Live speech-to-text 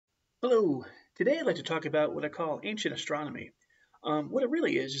Hello. Today I'd like to talk about what I call ancient astronomy. What it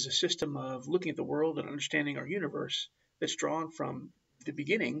really is a system of looking at the world and understanding our universe that's drawn from the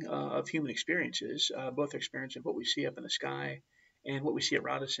beginning of human experiences, both our experience of what we see up in the sky and what we see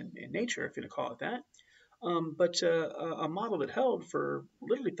around us in nature, if you want to call it that. But a model that held for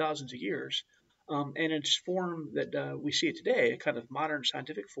literally thousands of years, and its form that we see it today, a kind of modern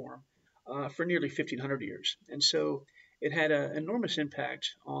scientific form, for nearly 1500 years. And so it had an enormous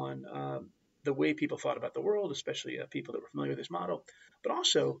impact on the way people thought about the world, especially people that were familiar with this model. But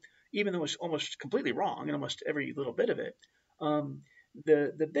also, even though it's almost completely wrong in almost every little bit of it, um,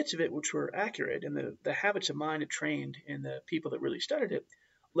 the bits of it which were accurate and the habits of mind it trained in the people that really studied it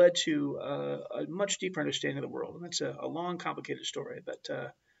led to a much deeper understanding of the world. And that's a long, complicated story, but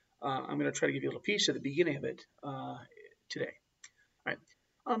I'm going to try to give you a little piece of the beginning of it today. All right.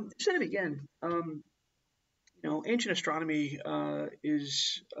 Just to begin, ancient astronomy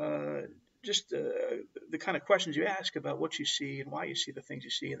is just the kind of questions you ask about what you see and why you see the things you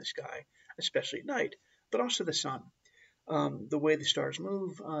see in the sky, especially at night, but also the sun. The way the stars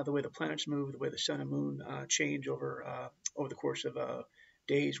move, the way the planets move, the way the sun and moon change over the course of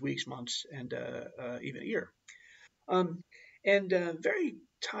days, weeks, months, and even a year. Um, and very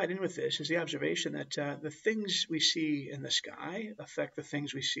tied in with this is the observation that the things we see in the sky affect the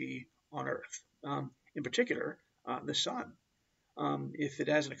things we see on Earth. In particular, the sun. If it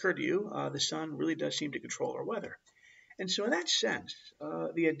hasn't occurred to you, the sun really does seem to control our weather. And so, in that sense,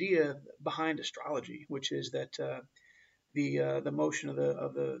 the idea behind astrology, which is that the motion of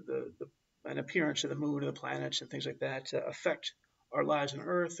the an appearance of the moon or the planets and things like that affect our lives on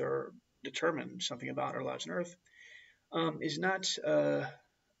Earth or determine something about our lives on Earth, is not,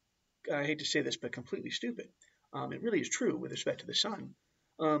 I hate to say this, but completely stupid. It really is true with respect to the sun.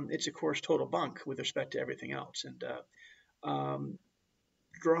 It's, of course, total bunk with respect to everything else. And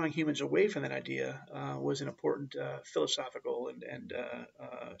drawing humans away from that idea was an important philosophical and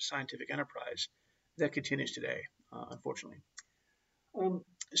scientific enterprise that continues today, unfortunately. Um,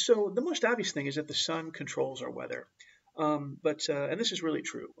 so the most obvious thing is that the sun controls our weather. And this is really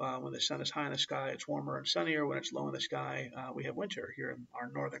true. When the sun is high in the sky, it's warmer and sunnier. When it's low in the sky, we have winter here in our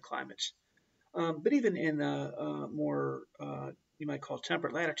northern climates. But even in more, you might call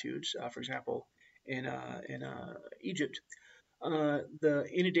temperate latitudes, for example, in Egypt, the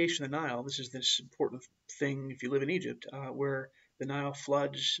inundation of the Nile, this is this important thing if you live in Egypt, where the Nile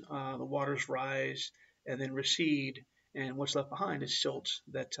floods, the waters rise and then recede, and what's left behind is silt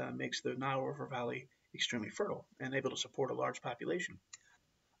that makes the Nile River Valley extremely fertile and able to support a large population.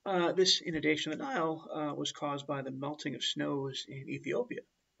 This inundation of the Nile was caused by the melting of snows in Ethiopia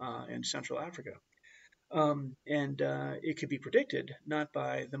in Central Africa. And it could be predicted not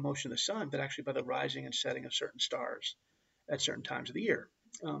by the motion of the sun, but actually by the rising and setting of certain stars at certain times of the year.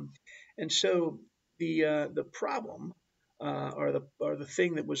 Um, and so the problem or the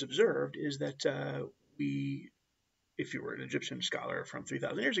thing that was observed is that we, if you were an Egyptian scholar from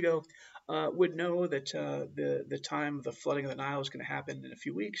 3,000 years ago, would know that the time of the flooding of the Nile is going to happen in a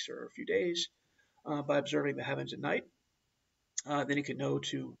few weeks or a few days by observing the heavens at night. Then he could know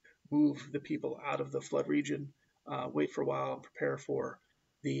to move the people out of the flood region, wait for a while, and prepare for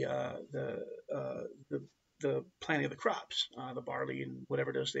the uh, the, uh, the the planting of the crops, the barley and whatever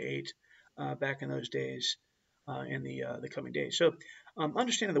it is they ate back in those days in the coming days. So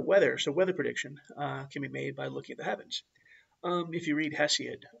understanding the weather, so weather prediction can be made by looking at the heavens. If you read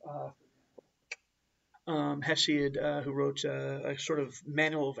Hesiod, who wrote a sort of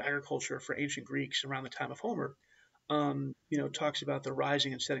manual of agriculture for ancient Greeks around the time of Homer, talks about the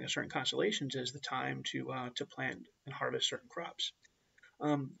rising and setting of certain constellations as the time to plant and harvest certain crops.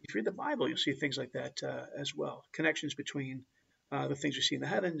 If you read the Bible, you'll see things like that as well. Connections between the things we see in the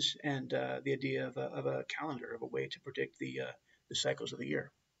heavens and the idea of a calendar, of a way to predict the cycles of the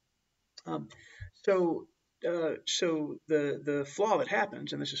year. Um, so, the flaw that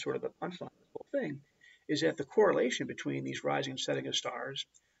happens, and this is sort of the punchline of the whole thing, is that the correlation between these rising and setting of stars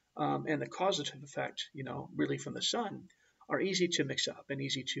and the causative effect, really from the sun, are easy to mix up and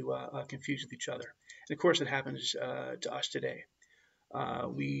easy to confuse with each other. And of course, it happens to us today.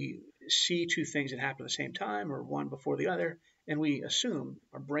 We see two things that happen at the same time or one before the other, and we assume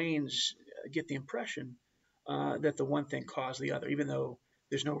our brains get the impression that the one thing caused the other, even though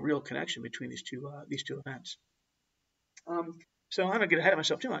there's no real connection between these two events. Um, so I'm not going to get ahead of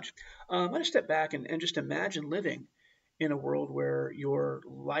myself too much. I'm going to step back and just imagine living in a world where your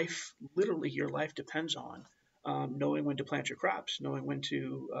life, literally your life, depends on knowing when to plant your crops, knowing when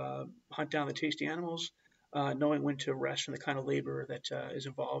to hunt down the tasty animals, knowing when to rest from the kind of labor that is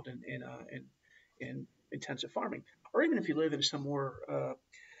involved in intensive farming, or even if you live in some more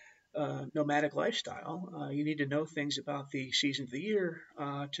nomadic lifestyle, you need to know things about the season of the year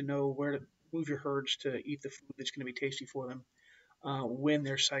to know where to move your herds to eat the food that's going to be tasty for them, when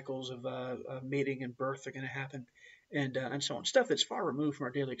their cycles of mating and birth are going to happen, and so on. Stuff that's far removed from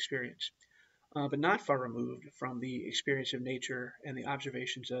our daily experience, but not far removed from the experience of nature and the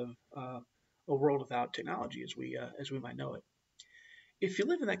observations of a world without technology as we might know it. If you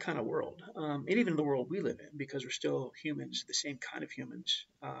live in that kind of world, and even the world we live in, because we're still humans, the same kind of humans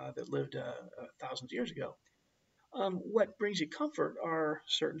that lived thousands of years ago, what brings you comfort are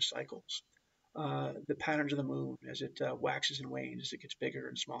certain cycles, the patterns of the moon as it waxes and wanes, as it gets bigger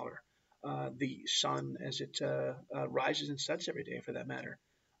and smaller, the sun as it rises and sets every day, for that matter,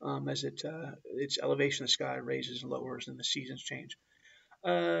 as its elevation in the sky raises and lowers, and the seasons change.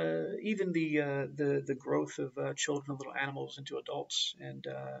 Even the growth of children, little animals, into adults, and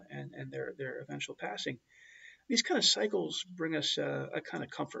their eventual passing. These kind of cycles bring us a kind of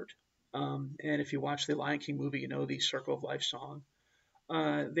comfort. And if you watch the Lion King movie, you know the Circle of Life song.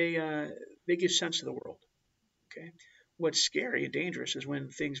 Uh, they uh, they give sense to the world. Okay, what's scary and dangerous is when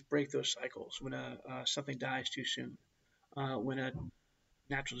things break those cycles. When something dies too soon. When a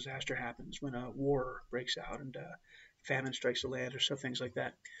natural disaster happens, when a war breaks out and famine strikes the land, or so things like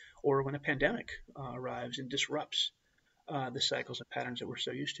that, or when a pandemic arrives and disrupts the cycles and patterns that we're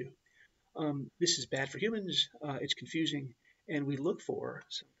so used to. This is bad for humans. It's confusing, and we look for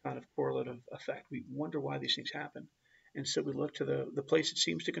some kind of correlative effect. We wonder why these things happen, and so we look to the place that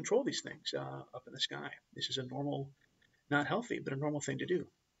seems to control these things up in the sky. This is a normal, not healthy, but a normal thing to do.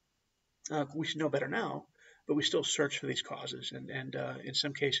 We should know better now, but we still search for these causes, and in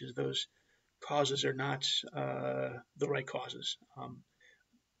some cases, those causes are not the right causes.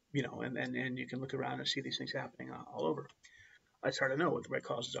 And you can look around and see these things happening all over. It's hard to know what the right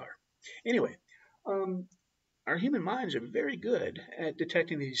causes are. Anyway, um, our human minds are very good at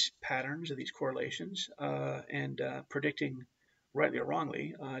detecting these patterns or these correlations and predicting, rightly or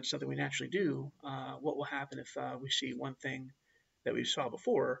wrongly. It's something we naturally do. What will happen if we see one thing that we saw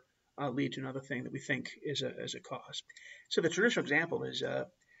before lead to another thing that we think is a cause? So the traditional example is,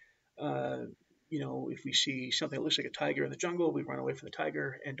 if we see something that looks like a tiger in the jungle, we run away from the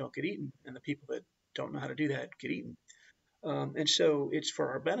tiger and don't get eaten, and the people that don't know how to do that get eaten. And so it's for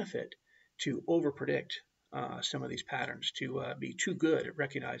our benefit to overpredict some of these patterns, to be too good at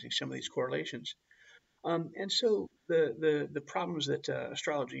recognizing some of these correlations. And so the problems that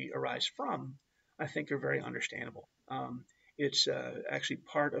astrology arise from, I think, are very understandable. It's actually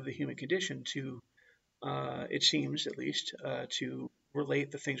part of the human condition to, it seems at least, to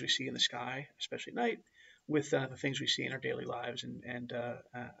relate the things we see in the sky, especially at night, with the things we see in our daily lives and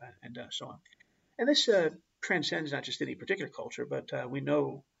so on. And this transcends not just any particular culture, but we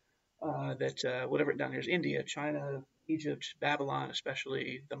know that whatever down here is India, China, Egypt, Babylon,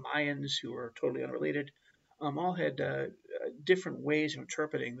 especially the Mayans, who are totally unrelated, all had different ways of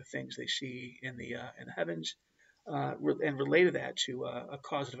interpreting the things they see in the heavens, and related that to a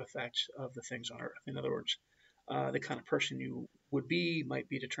causative effect of the things on Earth. In other words, the kind of person you would be might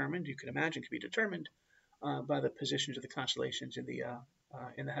be determined. You could imagine could be determined by the positions of the constellations in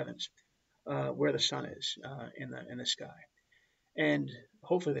the heavens, where the sun is in the sky. And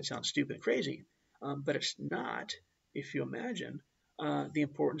hopefully that sounds stupid and crazy, but it's not if you imagine the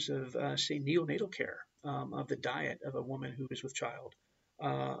importance of, say, neonatal care, of the diet of a woman who is with child,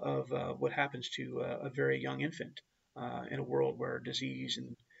 of what happens to a very young infant in a world where disease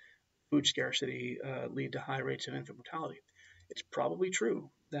and food scarcity lead to high rates of infant mortality. It's probably true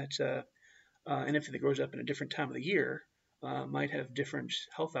that an infant that grows up in a different time of the year might have different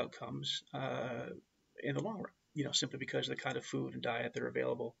health outcomes in the long run, simply because of the kind of food and diet that are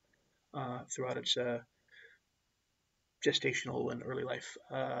available throughout its gestational and early life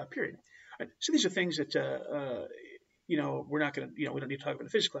period. Right. So these are things that we're not going to, we don't need to talk about in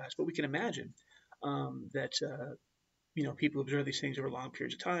the physics class, but we can imagine that people observe these things over long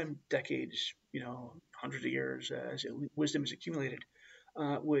periods of time, decades, hundreds of years, as wisdom is accumulated,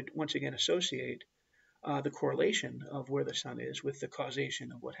 would once again associate the correlation of where the sun is with the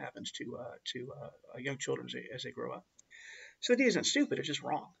causation of what happens to young children as they grow up. So the idea isn't stupid; it's just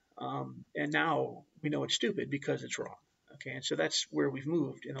wrong. And now we know it's stupid because it's wrong. Okay, and so that's where we've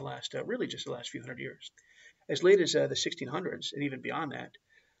moved in the last, really just the last few hundred years. As late as the 1600s, and even beyond that,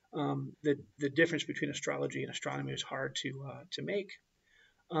 the difference between astrology and astronomy is hard to make.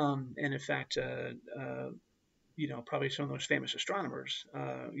 And in fact, probably some of the most famous astronomers,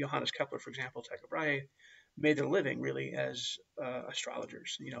 Johannes Kepler, for example, Tycho Brahe, made their living really as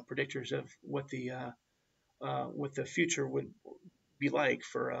astrologers, predictors of what the future would be like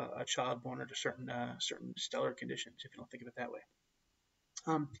for a child born under certain stellar conditions, if you don't think of it that way.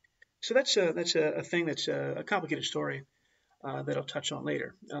 Um, So that's a thing that's a complicated story that I'll touch on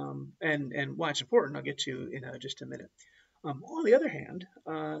later, and why it's important I'll get to in just a minute. On the other hand,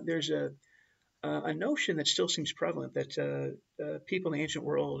 there's a notion that still seems prevalent that people in the ancient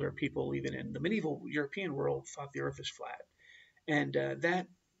world or people even in the medieval European world thought the Earth is flat, and that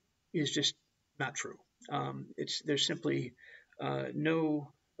is just not true. There's simply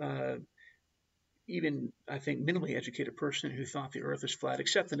no even I think minimally educated person who thought the Earth is flat,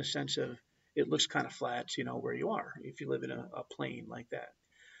 except in a sense of it looks kind of flat, where you are if you live in a plain like that.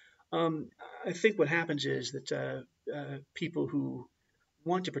 Um, I think what happens is that people who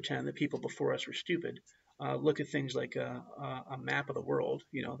want to pretend that people before us were stupid look at things like a map of the world,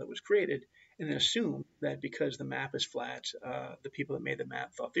 that was created, and then assume that because the map is flat, the people that made the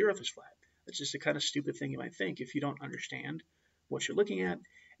map thought the Earth was flat. It's just a kind of stupid thing you might think if you don't understand what you're looking at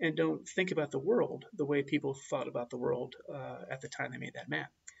and don't think about the world the way people thought about the world at the time they made that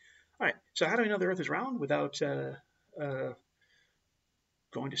map. All right, so how do we know the Earth is round without uh,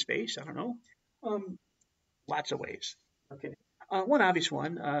 going to space? I don't know. Um, Lots of ways. Okay. One obvious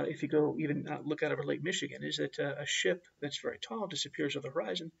one, if you go even look out over Lake Michigan, is that a ship that's very tall disappears over the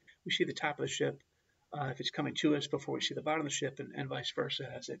horizon. We see the top of the ship if it's coming to us before we see the bottom of the ship, and vice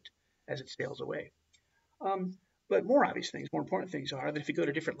versa as it sails away. Um, but more obvious things, more important things are that if you go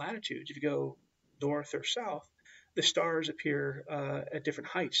to different latitudes, if you go north or south, the stars appear at different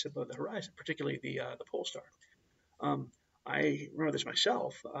heights above the horizon, particularly the pole star. Um, I remember this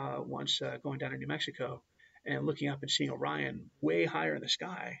myself once going down to New Mexico and looking up and seeing Orion way higher in the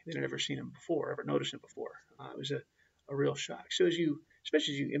sky than I'd ever seen him before, ever noticed him before. It was a real shock. So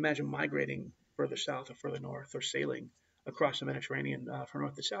especially as you imagine migrating further south or further north or sailing across the Mediterranean from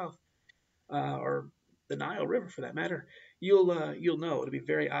north to south, or the Nile River for that matter, you'll know it'll be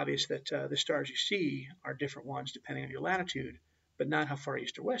very obvious that the stars you see are different ones depending on your latitude, but not how far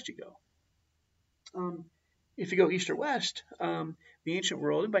east or west you go. Um, if you go east or west, the ancient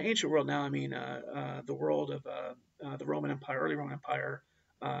world, and by ancient world now I mean the world of the Roman Empire, early Roman Empire,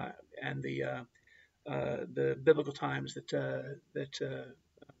 and the biblical times that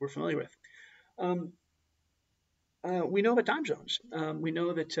we're familiar with. Um, we know about time zones. We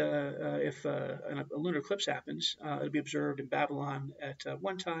know that if a lunar eclipse happens, it'll be observed in Babylon at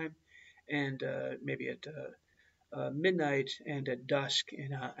one time, and maybe at midnight and at dusk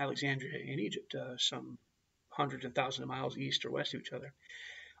in Alexandria in Egypt, some hundreds and thousands of miles east or west of each other.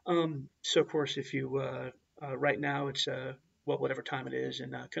 So, of course, if you right now it's well, whatever time it is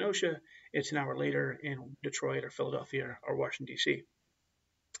in Kenosha, it's an hour later in Detroit or Philadelphia or Washington D.C.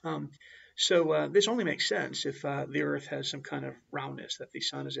 Um, so this only makes sense if the Earth has some kind of roundness, that the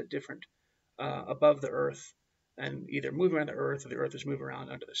sun is at different above the Earth and either moving around the Earth or the Earth is moving around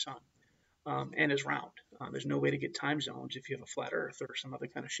under the sun and is round. There's no way to get time zones if you have a flat Earth or some other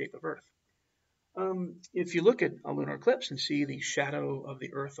kind of shape of Earth. If you look at a lunar eclipse and see the shadow of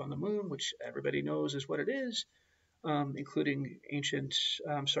the Earth on the moon, which everybody knows is what it is, including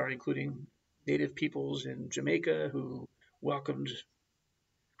native peoples in Jamaica who welcomed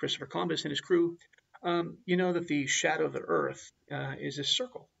Christopher Columbus and his crew, you know that the shadow of the Earth is a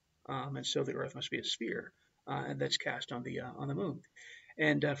circle, and so the Earth must be a sphere, and that's cast on the moon.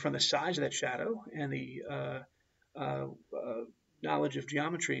 And from the size of that shadow and the uh, uh, knowledge of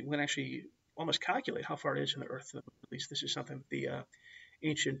geometry, we can actually almost calculate how far it is from the Earth. At least this is something that the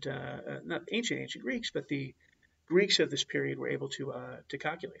not ancient Greeks, but the Greeks of this period were able to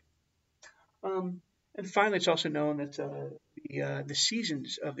calculate. Um, and finally, it's also known that the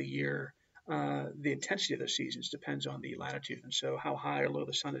seasons of the year, the intensity of those seasons depends on the latitude, and so how high or low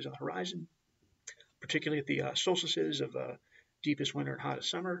the sun is on the horizon, particularly at the solstices of deepest winter and hottest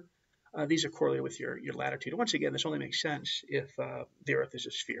summer. These are correlated with your latitude. Once again, this only makes sense if the Earth is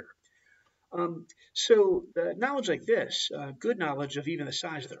a sphere. So knowledge like this, good knowledge of even the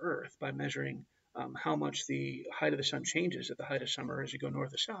size of the Earth by measuring how much the height of the sun changes at the height of summer as you go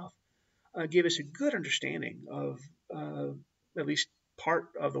north or south, gave us a good understanding of at least part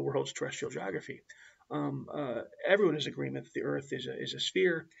of the world's terrestrial geography. Everyone is in agreement that the Earth is a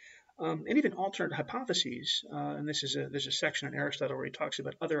sphere, and even alternate hypotheses. And there's a section in Aristotle where he talks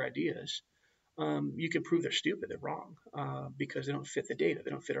about other ideas. You can prove they're stupid, they're wrong, because they don't fit the data,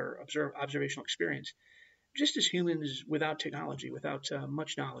 they don't fit our observational experience. Just as humans, without technology, without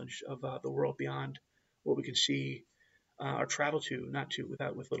much knowledge of the world beyond what we can see or travel to, not to,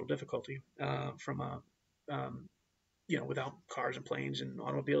 without with little difficulty, um, without cars and planes and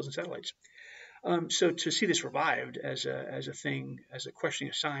automobiles and satellites. So to see this revived as a thing, as a questioning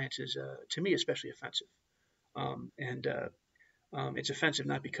of science, is to me especially offensive. And It's offensive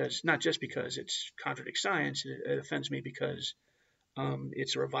not just because it contradicts science. It offends me because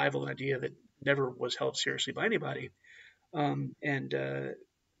It's a revival, an idea that never was held seriously by anybody. And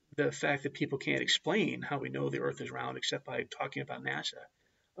the fact that people can't explain how we know the Earth is round except by talking about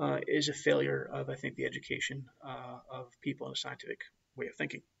NASA is a failure of, I think, the education of people in a scientific way of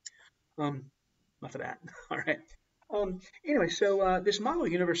thinking. Um, Enough of that. All right. Anyway, so this model of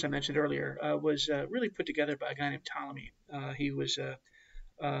the universe I mentioned earlier was really put together by a guy named Ptolemy. He was a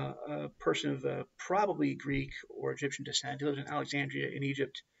person of probably Greek or Egyptian descent. He lived in Alexandria in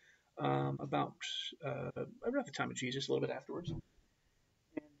Egypt about around the time of Jesus, a little bit afterwards.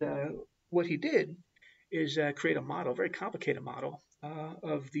 And what he did is create a model, a very complicated model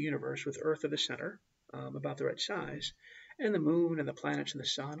of the universe with Earth at the center, about the right size, and the moon and the planets and the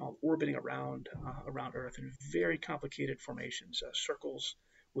sun all orbiting around Earth in very complicated formations, circles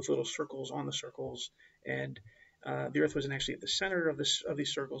with little circles on the circles, and the Earth wasn't actually at the center of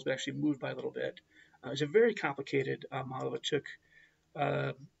these circles, but actually moved by a little bit. It was a very complicated model that took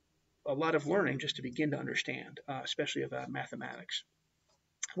uh, a lot of learning just to begin to understand, especially of mathematics.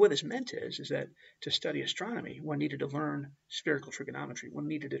 What this meant is that to study astronomy, one needed to learn spherical trigonometry. One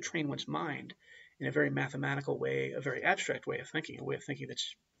needed to train one's mind in a very mathematical way, a very abstract way of thinking, a way of thinking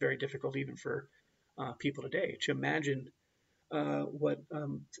that's very difficult even for people today to imagine what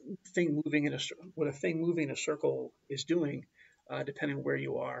what a thing moving in a circle is doing, depending on where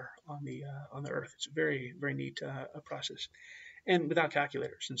you are on the Earth. It's a very very neat process, and without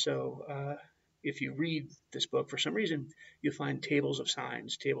calculators. And so, if you read this book for some reason, you'll find tables of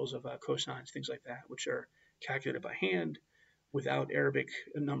sines, tables of cosines, things like that, which are calculated by hand without Arabic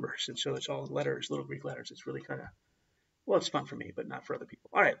numbers. And so it's all letters, little Greek letters. It's really kind of, well, it's fun for me, but not for other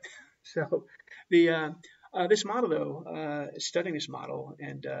people. All right. So the this model, though, studying this model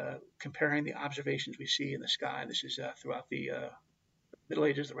and comparing the observations we see in the sky. This is throughout the Middle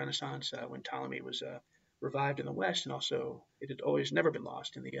Ages, the Renaissance, when Ptolemy was revived in the West, and also it had always never been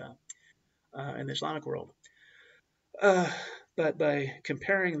lost in the Islamic world. Uh, but by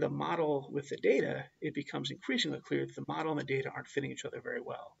comparing the model with the data, it becomes increasingly clear that the model and the data aren't fitting each other very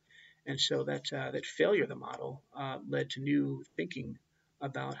well. And so that failure of the model led to new thinking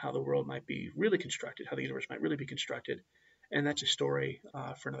about how the world might be really constructed, how the universe might really be constructed. And that's a story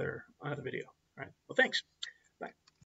for another video. All right. Well, thanks.